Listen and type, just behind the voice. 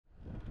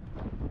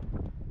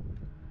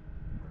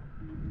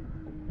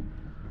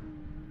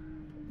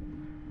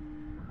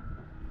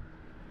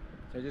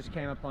So I just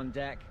came up on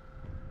deck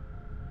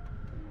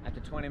after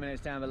 20 minutes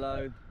down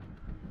below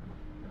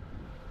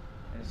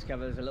and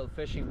discovered there's a little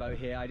fishing boat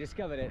here. I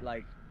discovered it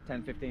like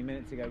 10-15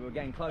 minutes ago, but we're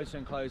getting closer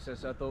and closer,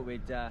 so I thought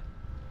we'd just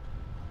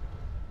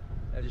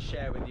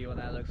share with you what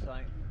that looks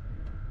like.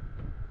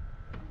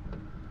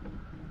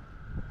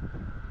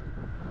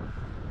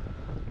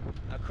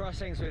 Now,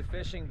 crossings with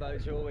fishing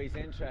boats are always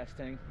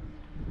interesting.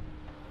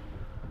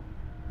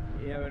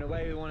 You know, in a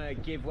way we want to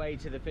give way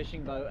to the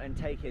fishing boat and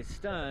take his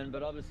stern,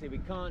 but obviously we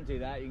can't do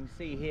that. You can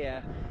see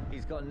here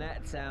he's got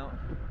nets out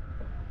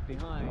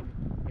behind.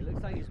 It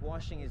looks like he's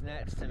washing his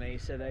nets to me,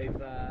 so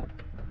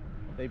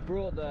they've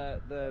brought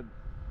the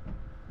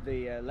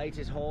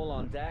latest haul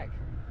on deck.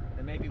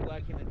 They may be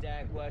working the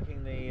deck,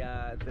 working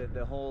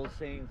the haul,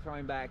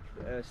 throwing back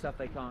stuff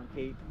they can't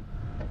keep.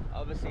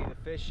 Obviously the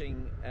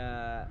fishing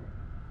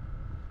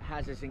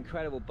has this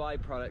incredible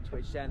byproduct,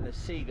 which then the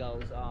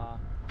seagulls are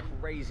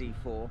crazy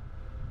for.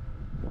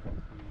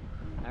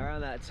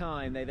 Around that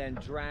time they then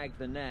drag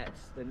the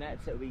nets that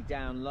will be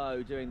down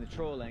low doing the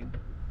trawling.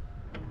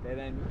 They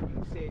then, you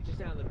can see it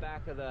just out the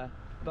back of the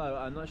boat.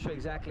 I'm not sure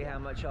exactly how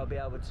much I'll be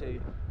able to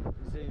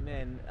zoom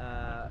in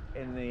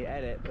the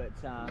edit, but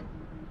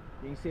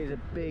you can see there's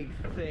a big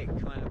thick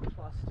kind of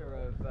cluster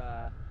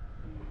of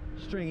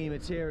stringy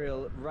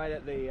material right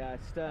at the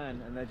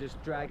stern, and they're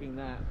just dragging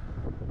that,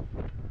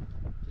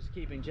 just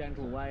keeping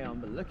gentle way on.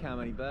 But look how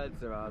many birds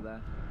there are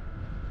there.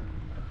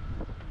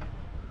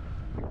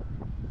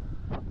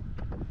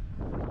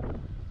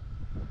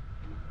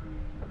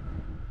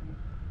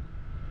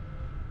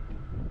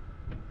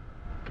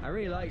 I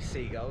really like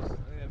seagulls. I think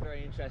they're a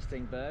very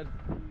interesting bird.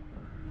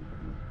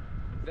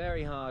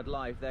 Very hard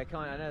life. They're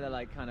I know they're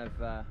like kind of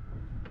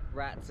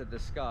rats of the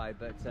sky,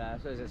 but I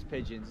suppose it's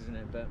pigeons, isn't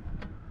it? But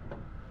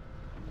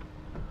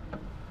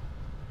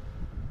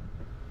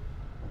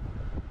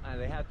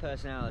they have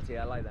personality.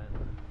 I like that.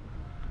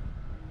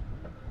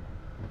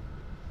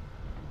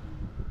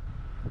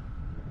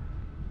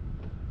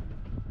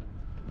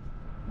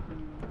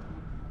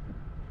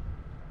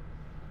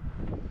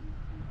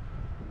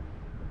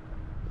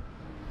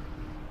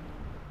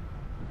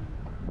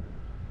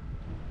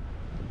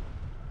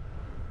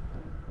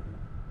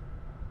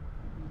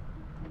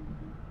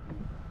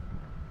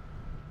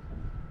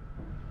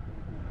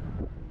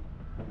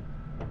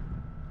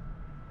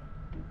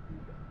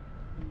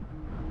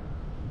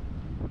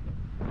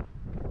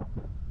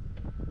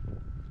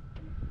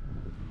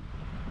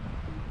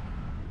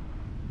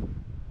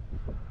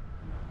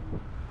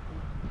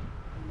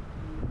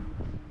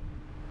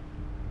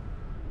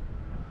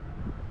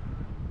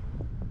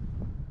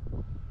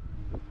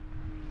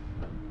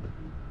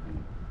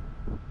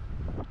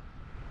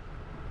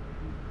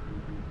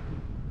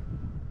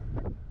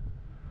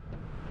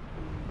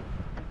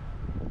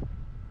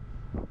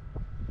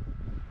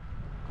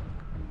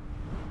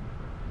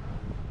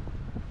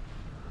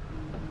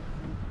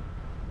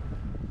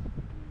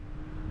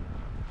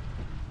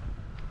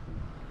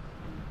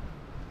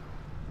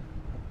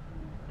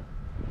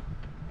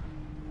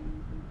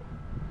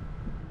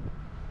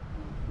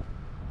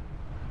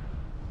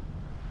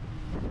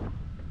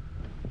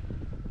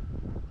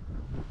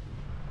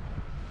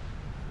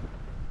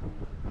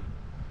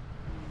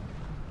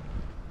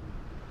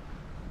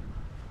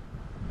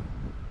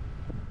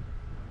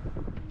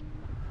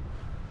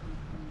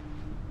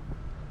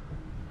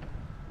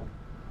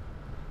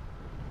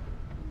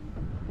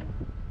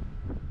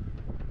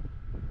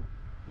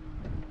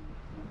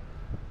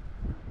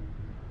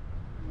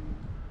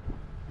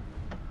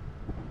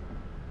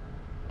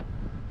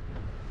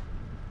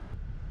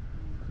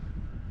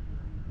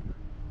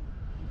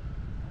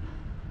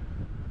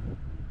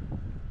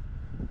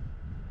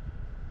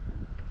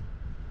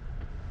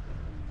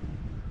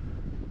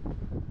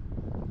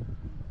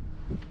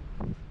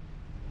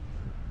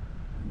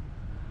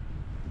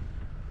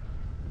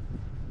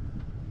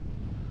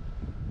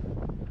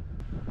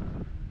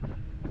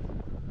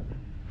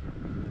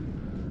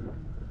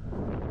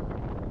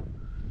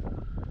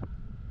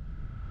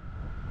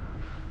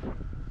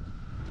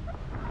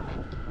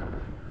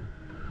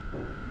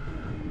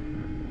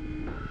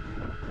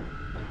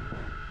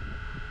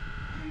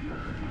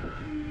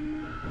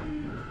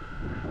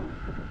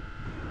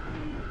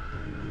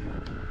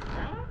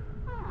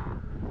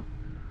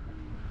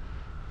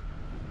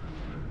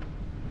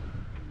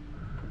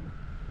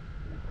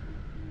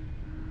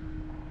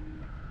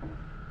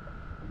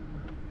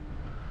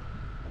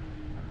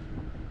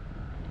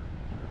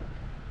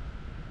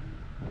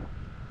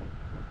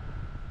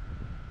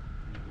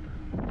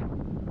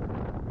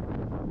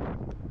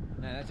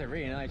 That's a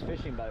really nice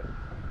fishing boat.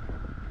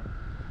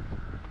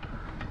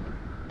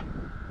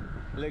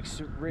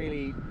 Looks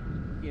really,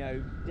 you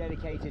know,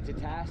 dedicated to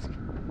task,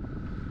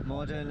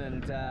 modern,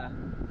 and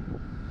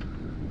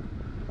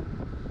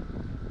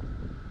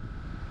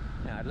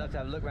yeah, I'd love to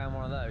have a look around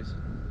one of those.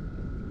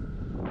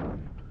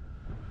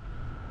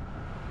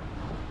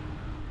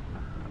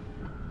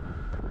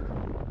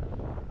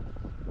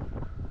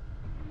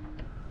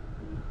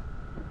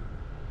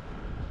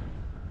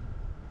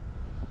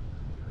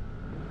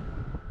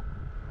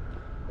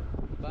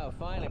 Wow, Oh,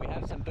 finally, we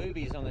have some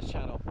boobies on this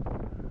channel.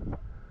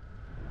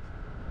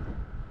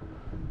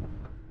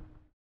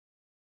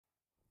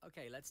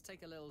 Okay, let's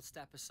take a little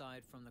step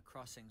aside from the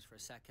crossings for a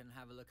second and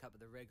have a look up at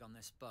the rig on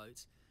this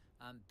boat.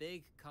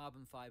 Big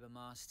carbon fiber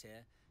mast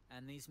here,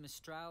 and these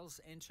Mistrals,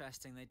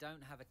 interesting, they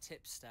don't have a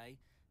tip stay,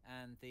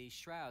 and the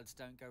shrouds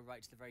don't go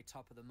right to the very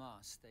top of the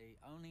mast. They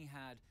only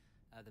had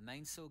the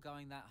mainsail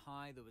going that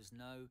high. There was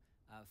no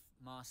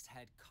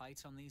masthead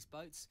kite on these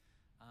boats.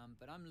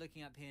 But I'm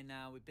looking up here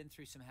now. We've been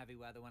through some heavy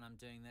weather when I'm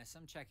doing this.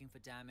 I'm checking for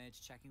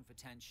damage, checking for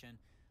tension.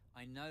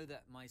 I know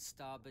that my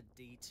starboard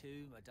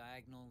D2, a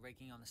diagonal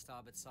rigging on the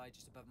starboard side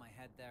just above my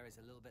head there, is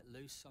a little bit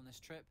loose on this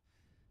trip.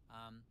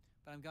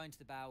 But I'm going to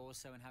the bow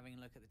also and having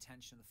a look at the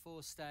tension of the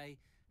forestay,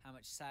 how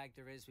much sag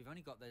there is. We've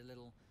only got the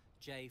little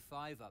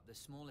J5 up, the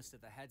smallest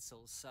of the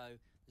headsails, so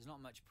there's not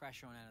much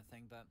pressure on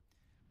anything, but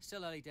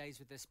still early days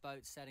with this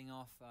boat, setting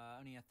off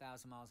only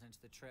 1,000 miles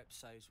into the trip,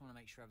 so just want to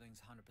make sure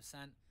everything's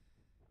 100%.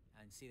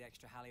 And see the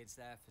extra halyards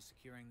there for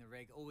securing the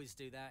rig. Always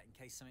do that in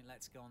case something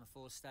lets go on the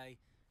forestay,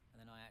 and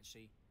then I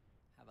actually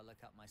have a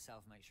look up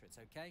myself, make sure it's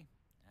okay,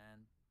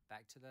 and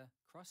back to the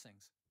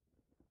crossings.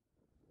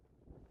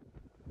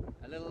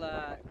 A little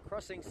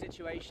crossing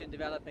situation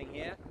developing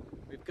here.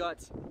 We've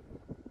got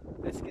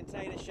this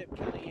container ship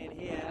coming in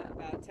here,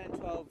 about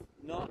 10-12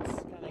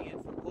 knots coming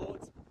in from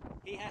port.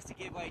 He has to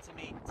give way to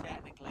me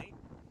technically.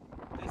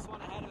 This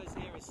one ahead of us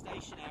here is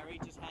stationary,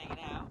 just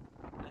hanging out.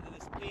 And then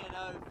this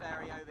P&O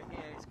ferry over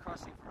here is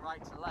crossing from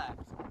right to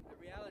left. The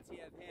reality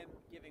of him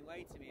giving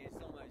way to me is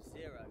almost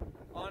zero.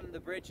 On the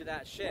bridge of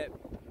that ship,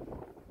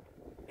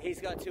 he's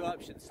got two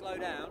options. Slow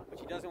down,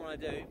 which he doesn't want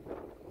to do,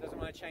 doesn't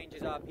want to change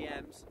his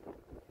RPMs.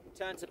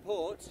 Turn to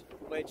port,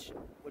 which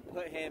would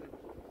put him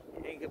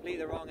in completely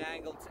the wrong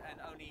angle and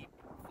only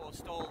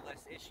forestall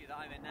this issue that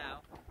I'm in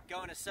now.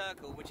 Go in a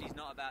circle, which he's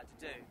not about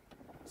to do.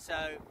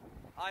 So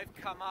I've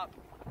come up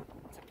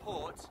to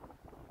port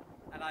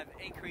and I've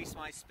increased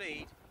my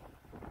speed,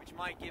 which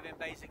might give him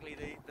basically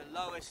the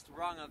lowest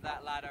rung of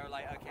that ladder,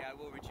 like, okay, I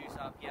will reduce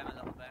RPM a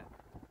little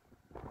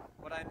bit.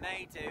 What I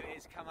may do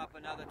is come up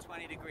another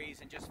 20 degrees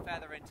and just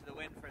feather into the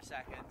wind for a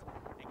second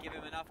and give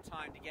him enough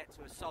time to get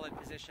to a solid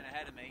position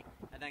ahead of me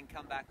and then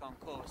come back on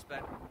course.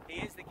 But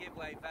he is the give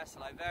way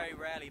vessel. I very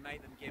rarely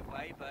make them give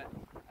way, but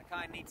I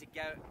kind of need to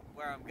go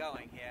where I'm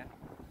going here.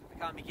 I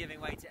can't be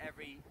giving way to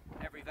every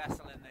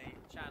vessel in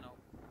the channel.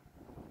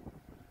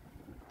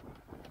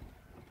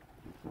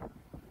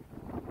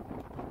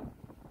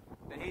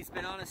 But he's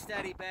been on a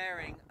steady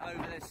bearing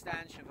over this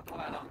stanchion for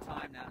quite a long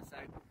time now, so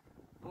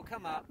we'll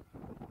come up.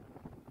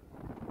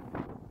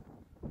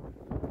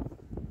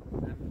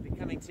 I'm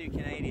becoming too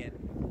Canadian.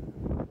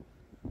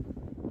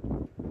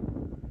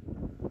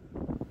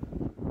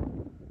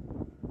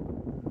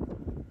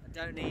 I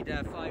don't need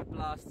 5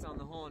 blasts on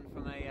the horn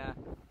from a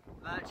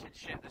merchant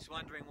ship that's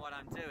wondering what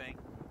I'm doing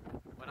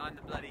when I'm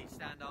the bloody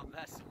stand-on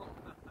vessel.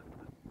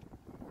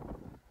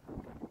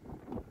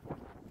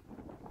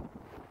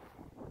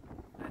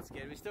 That's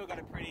good. We've still got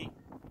a pretty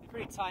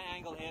tight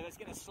angle here. That's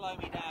going to slow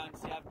me down.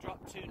 See, I've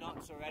dropped 2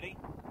 knots already.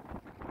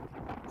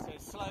 So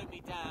it's slowed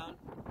me down.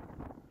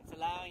 It's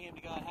allowing him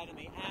to go ahead of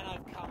me, and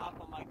I've come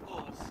up on my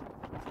course.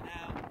 So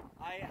now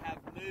I have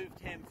moved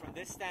him from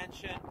this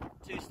stanchion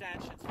 2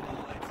 stanchions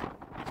forwards,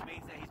 which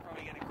means that he's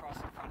probably going to cross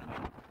in front of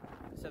me.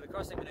 So the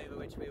crossing maneuver,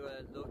 which we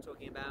were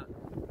talking about,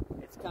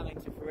 it's coming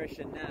to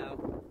fruition now.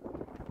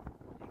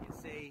 You can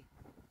see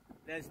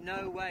there's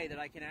no way that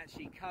I can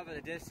actually cover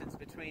the distance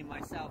between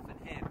myself and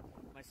him.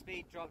 My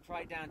speed dropped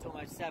right down to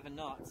almost 7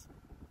 knots.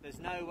 There's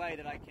no way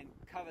that I can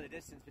cover the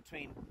distance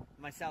between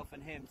myself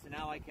and him. So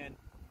now I can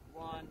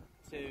 1,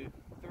 2,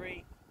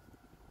 3,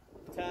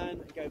 turn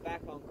and go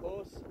back on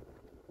course.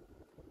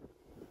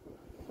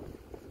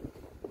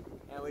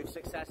 Now we've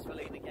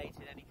successfully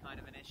negated any kind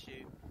of an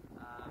issue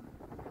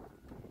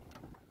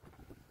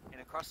in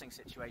a crossing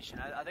situation.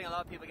 I think a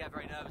lot of people get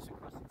very nervous in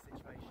crossing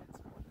situations.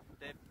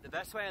 The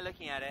best way of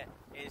looking at it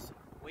is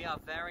we are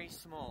very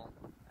small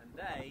and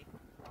they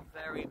are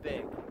very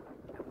big,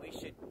 and we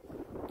should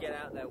get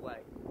out their way.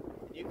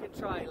 And you can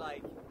try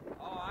like,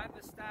 oh, I'm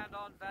a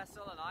stand-on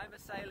vessel and I'm a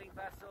sailing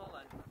vessel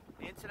and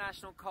the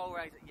international coal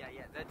rigs. Yeah,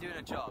 they're doing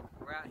a job.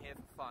 We're out here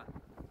for fun.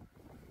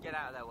 Get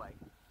out of their way.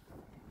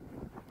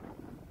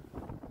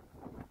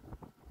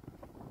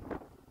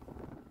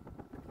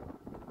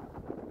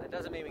 That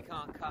doesn't mean we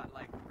can't cut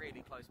like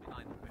really close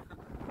behind them.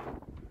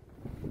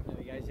 There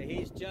we go. So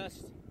he's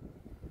just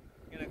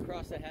going to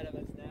cross ahead of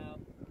us now.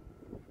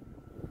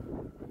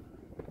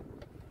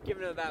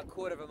 Giving him about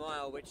 1/4 of a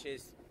mile, which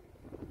is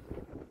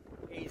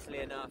easily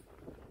enough.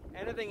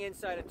 Anything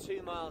inside of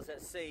 2 miles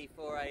at sea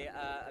for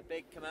a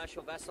big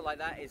commercial vessel like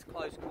that is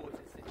close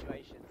quarters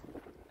situations,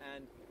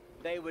 and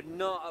they would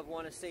not have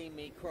want to see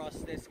me cross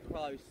this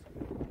close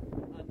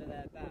under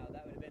their bow.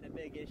 That would have been a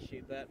big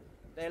issue, but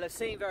they'll have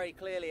seen very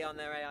clearly on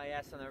their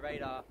AIS, on their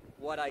radar,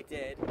 what I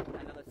did,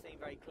 and they'll have seen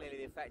very clearly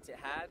the effect it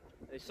had.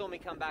 They saw me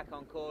come back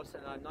on course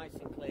and I'm nice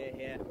and clear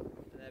here,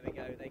 and there we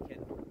go, they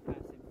can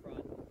pass in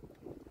front.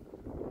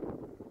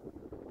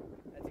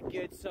 That's a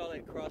good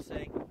solid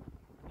crossing.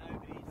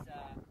 Nobody's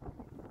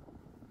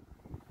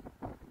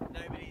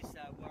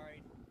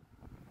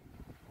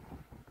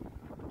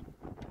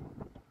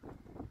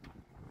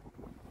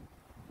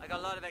I got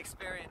a lot of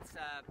experience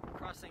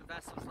crossing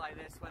vessels like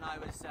this when I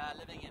was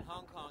living in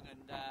Hong Kong,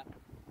 and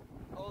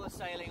all the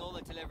sailing, all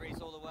the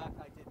deliveries, all the work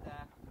I did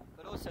there,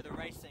 but also the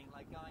racing,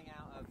 like going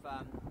out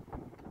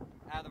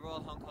of the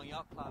Royal Hong Kong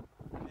Yacht Club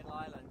in Middle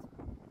Island.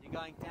 You're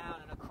going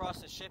down and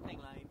across a shipping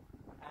lane,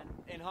 and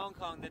in Hong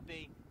Kong there'd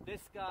be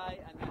this guy,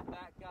 and then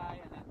that guy,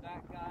 and then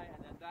that guy,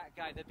 and then that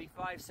guy. There'd be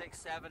 5, 6,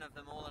 7 of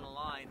them all in a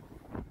line.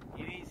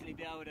 You'd easily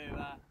be able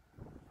to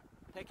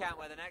pick out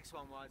where the next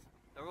one was.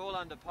 They're all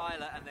under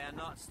pilot and they are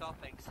not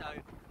stopping, so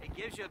it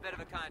gives you a bit of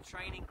a kind of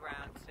training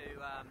ground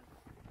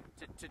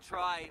to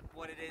try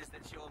what it is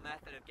that's your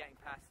method of getting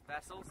past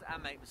vessels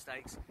and make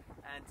mistakes,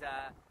 and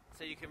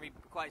so you can be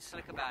quite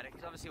slick about it.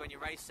 Because obviously when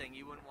you're racing,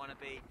 you wouldn't want to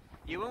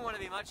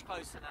be much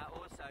closer than that.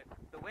 Also,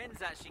 the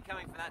wind's actually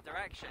coming from that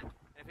direction. And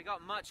if it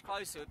got much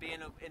closer, it would be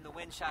in the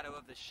wind shadow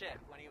of the ship.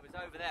 When he was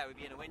over there, it would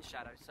be in a wind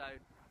shadow. So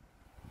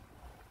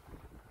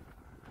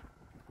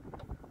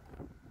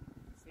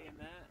see him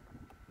there.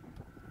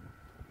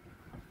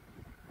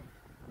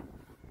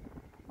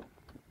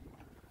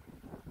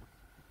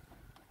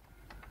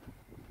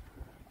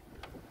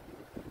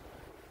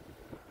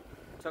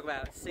 Talk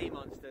about sea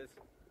monsters.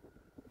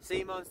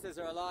 Sea monsters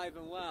are alive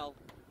and well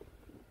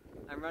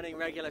and running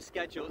regular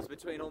schedules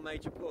between all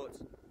major ports.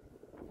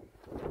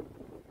 And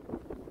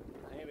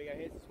here we go,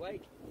 here's this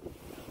wake.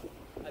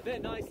 A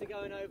bit nicer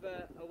going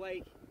over a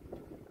wake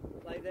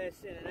like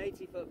this in an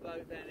 80-foot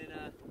boat than in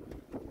a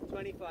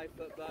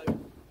 25-foot boat.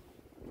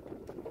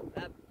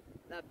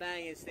 That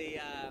bang is the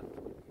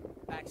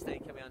backstay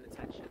coming under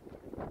tension.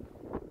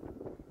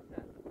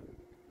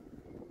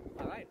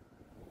 Alright,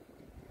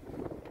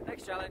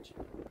 next challenge.